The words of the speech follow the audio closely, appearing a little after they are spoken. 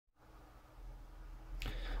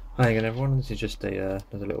Hi again everyone, this is just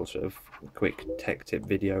another little sort of quick tech tip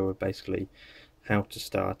video of basically how to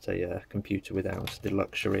start a computer without the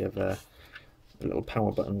luxury of a little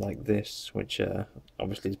power button like this, which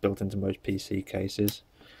obviously is built into most PC cases,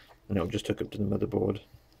 and it'll just hook up to the motherboard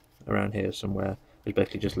around here somewhere, which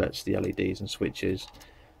basically just lets the LEDs and switches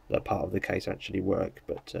that are part of the case actually work.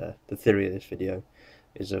 But the theory of this video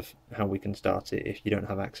is of how we can start it if you don't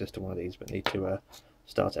have access to one of these but need to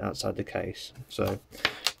start it outside the case. So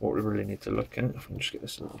what we really need to look at, if I can just get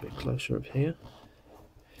this a little bit closer up here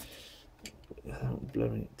without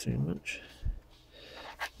blurring it too much,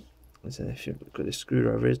 is if you look where the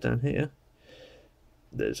screwdriver is down here,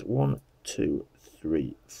 there's 1, 2,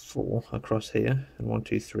 3, 4 across here, and 1,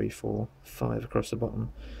 2, 3, 4, 5 across the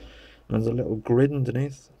bottom. And there's a little grid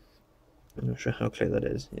underneath. I'm not sure how clear that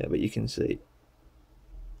is, yeah, but you can see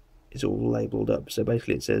it's all labelled up. So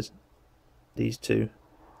basically it says these two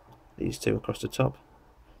across the top,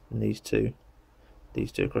 and these two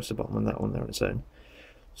across the bottom, and that one there on its own.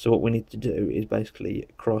 So what we need to do is basically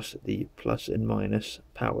cross the plus and minus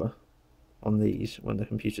power on these when the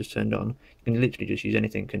computer's turned on. You can literally just use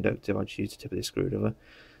anything conductive. I just use the tip of the screwdriver,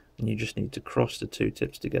 and you just need to cross the two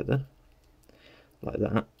tips together like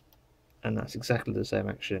that, and that's exactly the same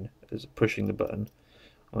action as pushing the button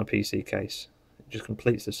on a PC case. It just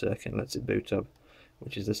completes the circuit and lets it boot up,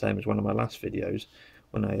 which is the same as one of my last videos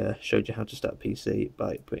when I showed you how to start PC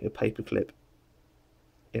by putting a paper clip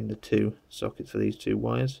in the two sockets for these two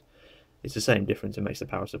wires. It's the same difference. It makes the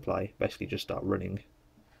power supply basically just start running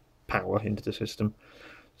power into the system.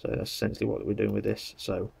 So that's essentially what we're doing with this.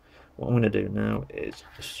 So what I'm going to do now is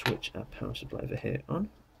switch our power supply over here on.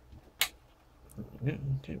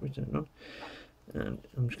 Okay, we turn it on, and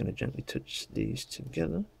I'm just going to gently touch these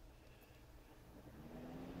together.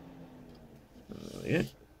 There we go.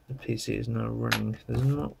 The PC is now running. There's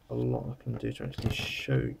not a lot I can do to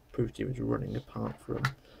actually prove to you it's running apart from,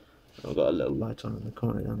 I've got a little light on in the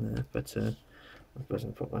corner down there, but I suppose I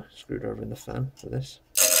can put my screwdriver in the fan for this.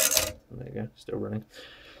 There you go, still running.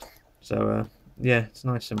 So yeah, it's a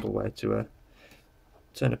nice simple way to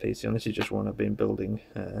turn a PC on. This is just one I've been building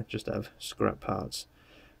just out of scrap parts,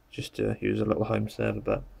 just to use a little home server,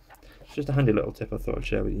 but it's just a handy little tip I thought I'd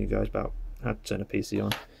share with you guys about how to turn a PC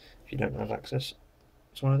on if you don't have access.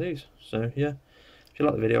 It's one of these. So yeah, if you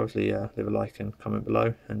like the video, obviously leave a like and comment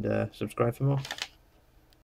below, and subscribe for more.